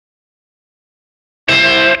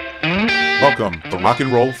Welcome to Rock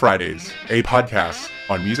and Roll Fridays, a podcast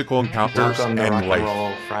on musical encounters Welcome to and Rock and life.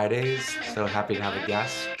 Roll Fridays. So happy to have a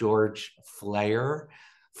guest, George Flayer.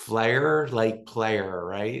 Flayer, like player,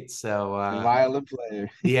 right? Violin player.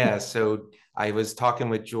 Yeah, so I was talking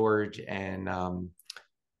with George, and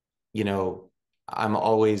you know, I'm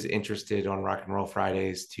always interested on Rock and Roll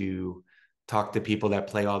Fridays to talk to people that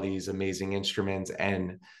play all these amazing instruments.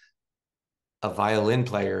 And a violin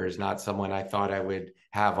player is not someone I thought I would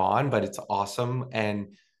have on, but it's awesome.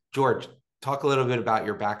 And George, talk a little bit about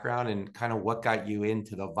your background and kind of what got you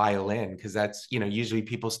into the violin, because that's, usually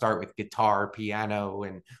people start with guitar, piano,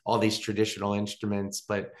 and all these traditional instruments,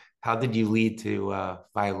 but how did you lead to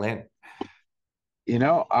violin? You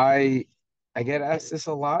know, I get asked this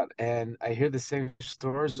a lot, and I hear the same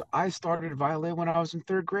stories. I started violin when I was in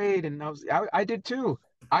third grade, and I did too.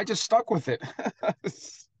 I just stuck with it.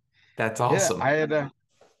 That's Yeah, awesome.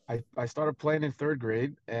 I started playing in third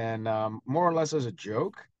grade, and more or less as a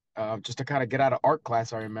joke, just to kind of get out of art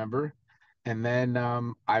class. I remember, and then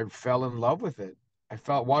I fell in love with it. I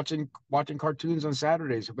felt watching cartoons on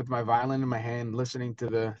Saturdays with my violin in my hand, listening to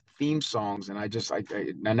the theme songs, and I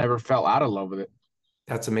never fell out of love with it.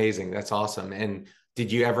 That's amazing. That's awesome. And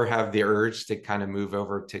did you ever have the urge to kind of move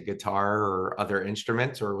over to guitar or other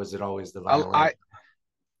instruments, or was it always the I, violin? I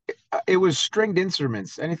it was stringed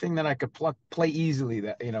instruments, anything that I could play easily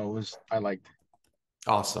that was I liked.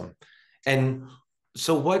 Awesome. And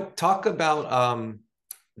so talk about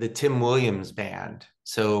the Tim Williams band.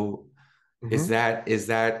 So is Hmm.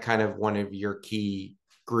 that kind of one of your key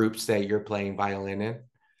groups that you're playing violin in?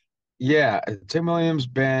 Yeah, Tim Williams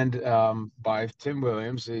band by Tim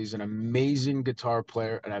Williams. He's an amazing guitar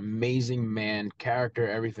player, an amazing man, character,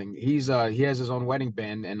 everything. He has his own wedding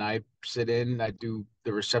band, and I sit in. I do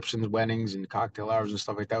the receptions, weddings, and cocktail hours and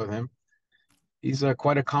stuff like that with him. He's a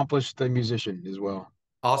quite accomplished musician as well.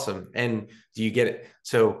 Awesome. And do you get it?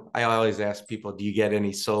 So I always ask people, do you get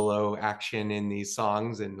any solo action in these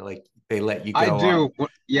songs, and like they let you I go on? do.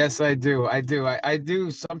 Yes, I do. I do.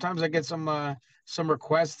 Sometimes I get some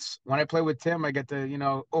requests. When I play with Tim, I get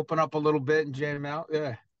to, open up a little bit and jam out.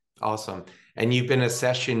 Yeah. Awesome. And you've been a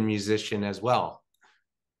session musician as well.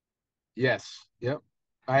 Yes. Yep.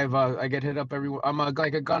 I get hit up I'm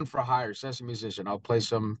like a gun for hire session musician. I'll play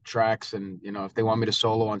some tracks and, if they want me to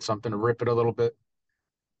solo on something to rip it a little bit.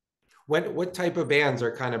 What type of bands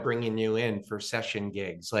are kind of bringing you in for session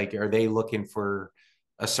gigs? Like, are they looking for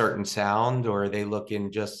a certain sound, or are they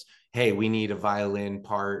looking just, hey, we need a violin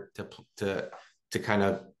part to kind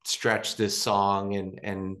of stretch this song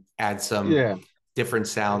and add some Yeah. different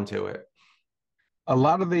sound to it? A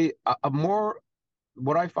lot of the more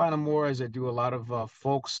what I find more as I do a lot of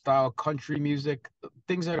folk style country music,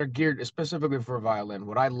 things that are geared specifically for violin.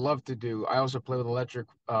 What I love to do, I also play with electric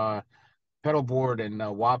pedal board and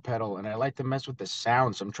wah pedal, and I like to mess with the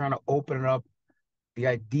sound. So I'm trying to open it up, the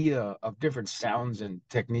idea of different sounds and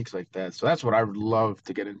techniques like that. So that's what I would love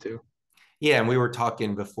to get into. Yeah, and we were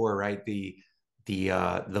talking before, right? The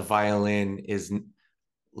violin is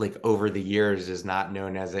like over the years is not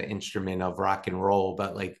known as an instrument of rock and roll,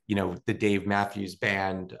 but like, the Dave Matthews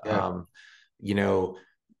band, Yeah. you know,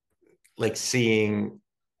 like seeing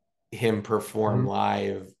him perform Mhm.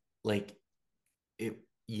 live, like it,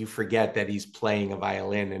 you forget that he's playing a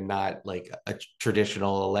violin and not like a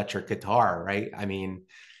traditional electric guitar, right? I mean,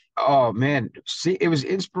 Oh man, see, it was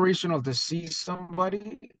inspirational to see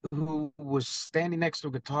somebody who was standing next to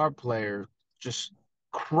a guitar player, just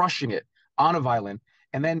crushing it on a violin,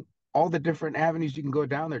 and then all the different avenues you can go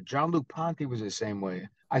down there. John-Luc Ponty was the same way.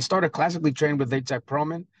 I started classically trained with Zac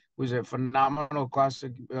Perlman, who's a phenomenal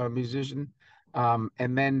classic musician,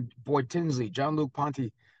 and then Boyd Tinsley, John-Luc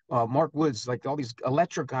Ponty, Mark Woods, like all these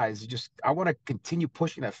electric guys. I want to continue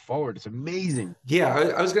pushing that forward. It's amazing.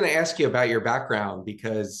 yeah, I was going to ask you about your background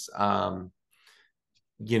because, again,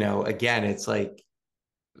 it's like,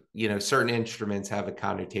 certain instruments have a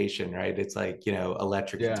connotation, right? It's like,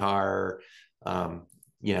 electric Yeah. guitar, um,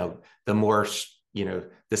 the more,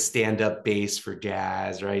 the stand-up bass for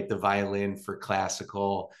jazz, right? The violin for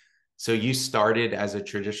classical. So you started as a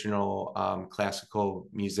traditional classical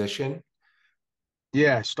musician.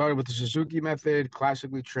 Yeah, started with the Suzuki method,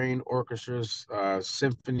 classically trained orchestras,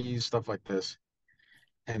 symphonies, stuff like this.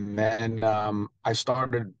 And then I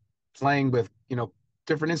started playing with,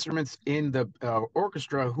 different instruments in the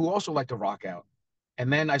orchestra who also like to rock out.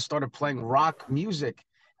 And then I started playing rock music,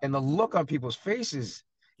 and the look on people's faces,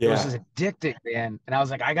 it was Yeah. just addicting, man. And I was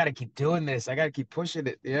like, I got to keep doing this. I got to keep pushing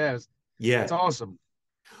it. Yeah, it's Yeah. awesome.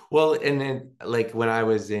 Well, and then like when I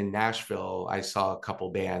was in Nashville, I saw a couple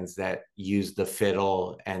bands that used the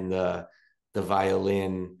fiddle and the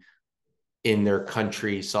violin in their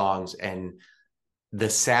country songs, and the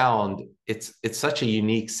sound, it's such a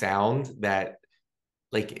unique sound that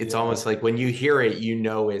like it's Yeah. almost like when you hear it, you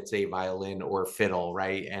know it's a violin or fiddle,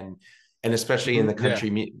 right? And especially in the Yeah.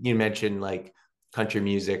 country, you mentioned like country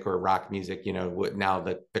music or rock music, you know, now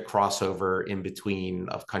the crossover in between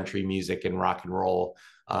of country music and rock and roll.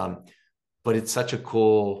 But it's such a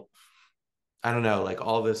cool, I don't know, like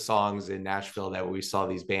all the songs in Nashville that we saw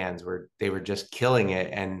these bands where they were just killing it,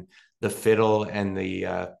 and the fiddle and the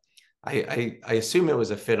I assume it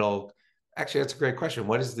was a fiddle. Actually, that's a great question.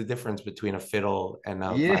 What is the difference between a fiddle and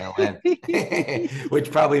a Yeah. violin?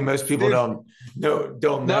 Which probably most people Dude, don't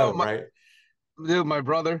no, know, right? dude, my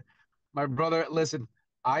brother, listen,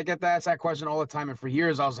 I get asked that question all the time, and for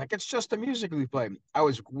years I was like, it's just the music we play. I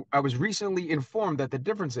was recently informed that the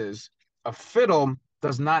difference is a fiddle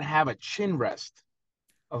does not have a chin rest.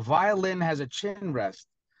 A violin has a chin rest.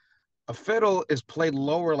 A fiddle is played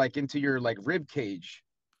lower, like into your like rib cage,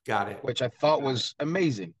 Got it. which I thought was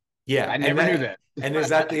amazing. Yeah, I and never knew that.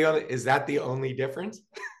 is that the only difference?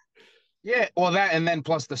 Yeah, well, that and then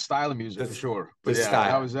plus the style of music for The sure. the But yeah, that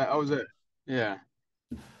style. was that. That was it. Yeah.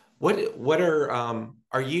 What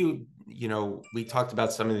are you, you know, we talked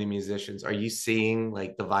about some of the musicians. Are you seeing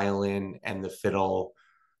like the violin and the fiddle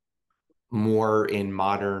more in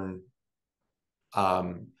modern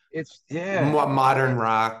um It's yeah, modern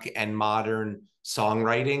rock and modern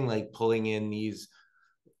songwriting, like pulling in these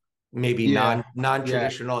maybe yeah, yeah.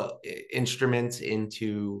 non-traditional instruments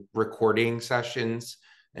into recording sessions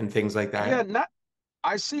and things like Yeah, that? not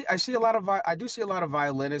I see a lot of I do see a lot of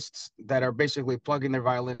violinists that are basically plugging their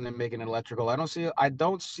violin and making it electrical. I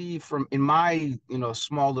don't see from in my,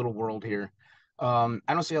 small little world here. I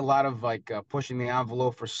don't see a lot of like pushing the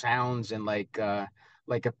envelope for sounds and like a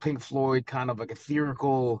Pink Floyd kind of like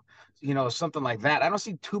ethereal, something like that. I don't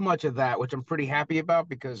see too much of that, which I'm pretty happy about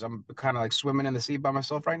because I'm kind of like swimming in the sea by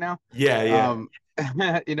myself right now. Yeah, yeah. Um,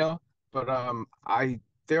 you know, but I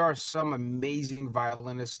there are some amazing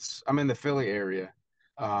violinists. I'm in the Philly area.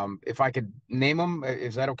 If I could name them,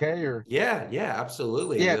 is that okay? Or Yeah, yeah,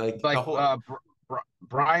 absolutely. yeah, Like the like whole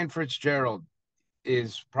Brian Fitzgerald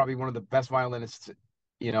is probably one of the best violinists,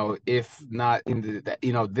 if not in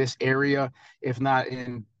this area, if not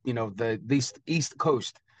in the East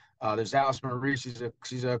Coast. There's Alice Marie. She's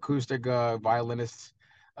an acoustic violinist,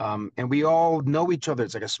 and we all know each other.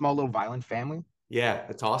 It's like a small little violin family. yeah,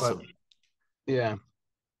 it's But awesome. yeah,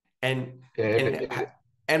 And yeah, and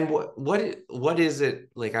and what is it,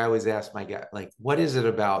 like I always ask my guy, like what is it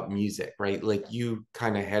about music, right? Like you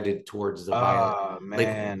kind of headed towards the violin, oh like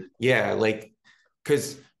man, yeah, like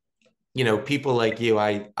because you know people like you,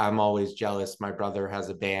 I'm always jealous. My brother has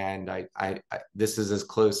a band. I this is as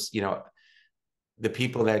close, you know, the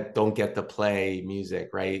people that don't get to play music,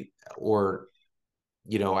 right? Or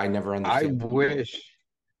you know, I never I understand people. wish.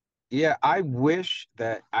 Yeah, I wish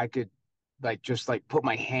that I could like just like put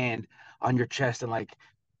my hand on your chest and like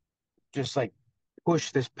just like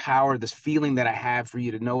push this power, this feeling that I have for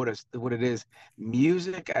you to know what it is.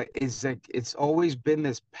 Music is like it's always been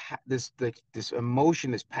this like this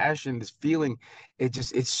emotion, this passion, this feeling. It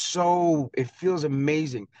feels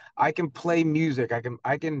amazing. I can play music.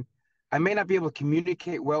 I may not be able to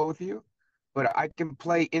communicate well with you, but I can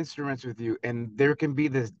play instruments with you, and there can be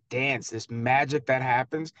this dance, this magic that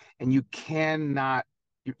happens, and you can't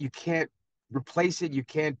replace it. You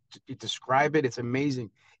can't describe it. It's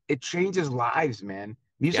amazing. It changes lives, man.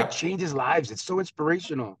 Music Yep. changes lives. It's so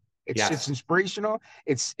inspirational. It's Yes. inspirational.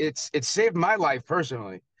 It's saved my life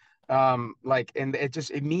personally. Like, and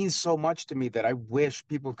it means so much to me that I wish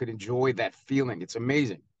people could enjoy that feeling. It's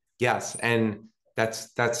amazing. Yes, and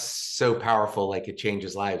that's so powerful. Like it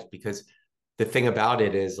changes lives because the thing about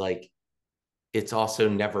it is like it's also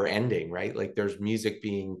never ending, right? Like there's music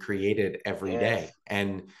being created every day, Yes.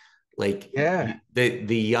 and like Yeah.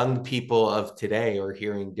 the young people of today are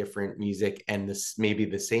hearing different music, and this maybe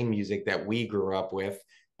the same music that we grew up with,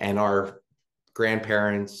 and our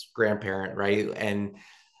grandparent, right? And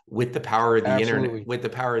with the power of the internet,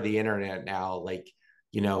 Absolutely. now, like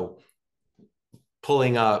you know,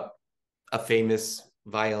 pulling up a famous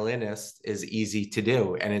violinist is easy to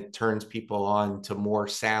do, and it turns people on to more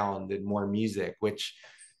sound and more music, which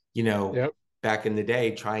you know Yep. back in the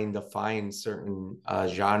day trying to find certain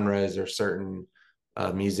genres or certain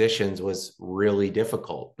musicians was really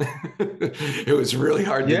difficult. It was really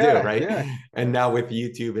hard to do, Yeah. right? Yeah. And now with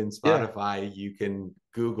YouTube and Yeah. Spotify you can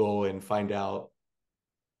Google and find out,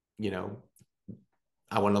 you know,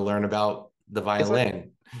 I want to learn about the It's like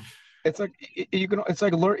violin. it's like you can. It's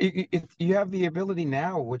like learn. You have the ability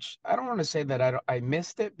now, which I don't want to say that I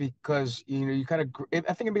missed it because you kind of.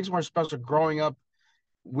 I think it makes more special growing up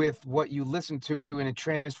with what you listen to and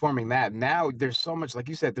transforming that. Now there's so much, like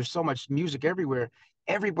you said, there's so much music everywhere.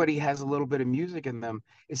 Everybody has a little bit of music in them.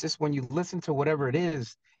 It's just when you listen to whatever it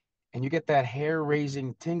is and you get that hair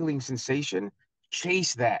raising, tingling sensation,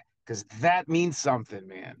 chase that because that means something,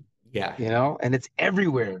 man. Yeah, And it's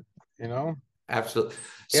everywhere, you know? absolutely.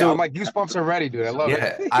 Yeah, I'm So like goosebumps already, dude. I love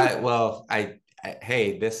yeah, it.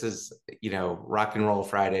 hey, this is, Rock and Roll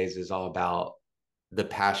Fridays is all about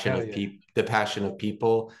Hell yeah. the passion of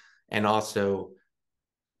people, and also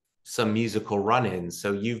some musical run-ins.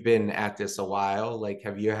 So you've been at this a while. Like,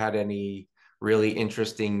 have you had any really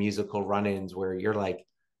interesting musical run-ins where you're like,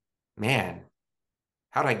 man,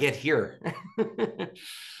 how'd I get here?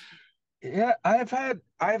 Yeah, I've had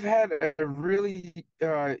a really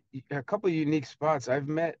a couple of unique spots. I've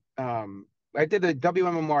met I did a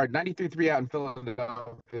WMMR 93.3 out in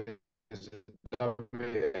Philadelphia is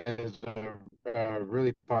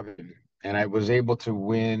really popular, and I was able to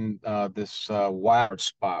win this wild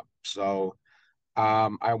spot. So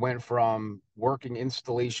I went from working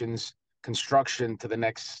installations, construction to the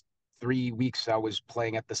next 3 weeks. I was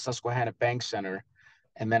playing at the Susquehanna Bank Center,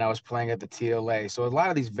 and then I was playing at the TLA. So a lot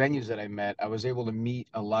of these venues that I met, I was able to meet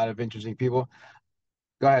a lot of interesting people.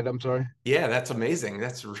 Go ahead. I'm sorry. Yeah, that's amazing.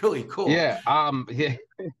 That's really cool. Yeah. Yeah.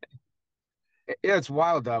 Yeah, it's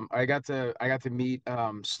wild. I got to meet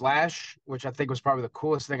Slash, which I think was probably the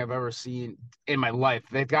coolest thing I've ever seen in my life.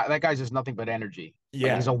 That guy's just nothing but energy.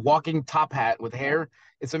 Like he's Yeah. a walking top hat with hair.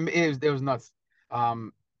 It was nuts.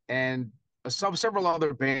 And several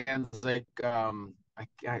other bands like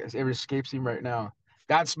it escapes me right now.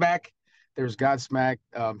 Godsmack, there's Godsmack,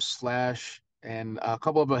 Slash, and a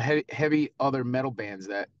couple of heavy other metal bands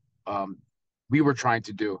that um we were trying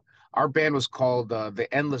to do. Our band was called the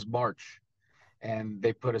Endless March, and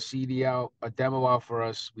they put a CD out, a demo out for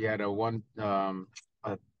us. We had a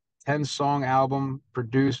 10-song album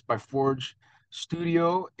produced by Forge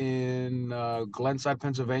Studio in Glenside,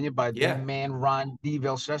 Pennsylvania, by the Yeah. man Ron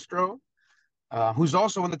DiValsestro, who's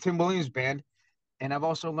also in the Tim Williams band. And I've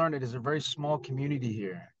also learned it is a very small community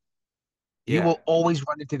here. You Yeah. will always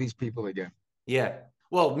run into these people again. Yeah.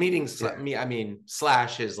 Well, Yeah. I mean,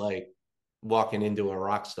 Slash is like walking into a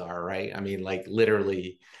rock star, right? I mean, like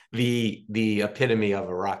literally the epitome of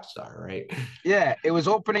a rock star, right? Yeah, it was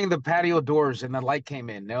opening the patio doors and the light came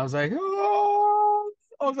in. And I was like, oh,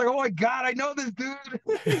 I was like, oh my God, I know this dude.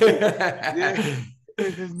 Yeah,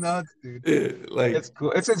 it's just nuts, dude. It's Like,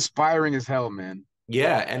 cool. It's inspiring as hell, man.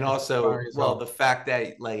 yeah, and It's also, inspiring as well, hell. the fact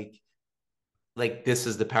that like this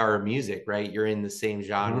is the power of music, right? You're in the same Mhm.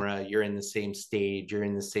 genre, you're in the same stage, you're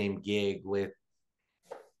in the same gig with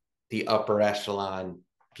the upper echelon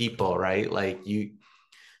people, right? Like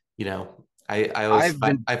I always I've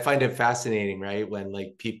been, I find it fascinating, right? When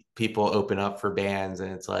like people open up for bands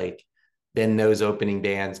and it's like then those opening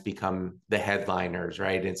bands become the headliners,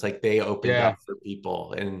 right? It's like they opened yeah, up for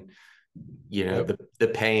people, and yep. the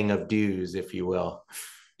paying of dues, if you will.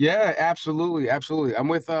 Yeah, absolutely, absolutely.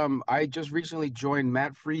 I just recently joined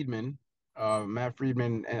Matt Freedman. Matt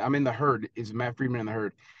Freedman, and I'm in the Herd. Is Matt Freedman in the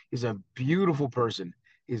Herd? He's a beautiful person.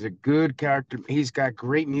 He's a good character. He's got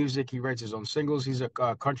great music. He writes his own singles. He's a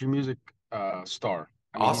country music star.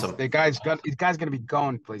 I mean, Awesome. the guy's gonna be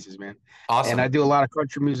going places, man. And I Awesome. do a lot of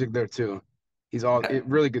country music there too.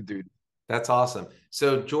 Really good dude. That's awesome.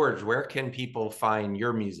 So, George, where can people find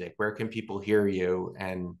your music? Where can people hear you,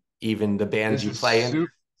 and even the bands This you is play in?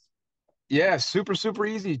 super. Yeah, super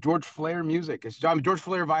easy. George Flayer music. George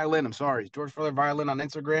Flayer violin. I'm sorry, George Flayer violin on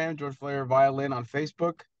Instagram. George Flayer violin on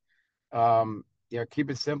Facebook. Yeah, keep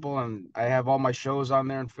it simple. And I have all my shows on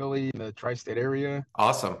there in Philly, in the tri-state area.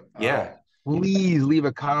 Awesome. Um, Yeah. please leave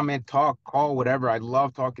a comment, talk, call, whatever. I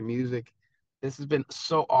love talking music. This has been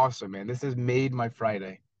so awesome, man. This has made my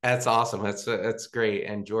Friday. That's awesome. That's great.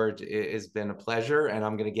 And George, it has been a pleasure. And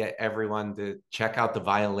I'm going to get everyone to check out the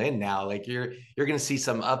violin now. Like you're going to see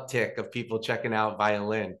some uptick of people checking out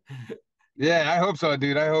violin. Yeah, I hope so,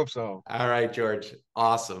 dude. I hope so. All right, George.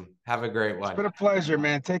 Awesome. Have a great It's one. been a pleasure,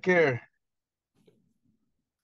 man. Take care.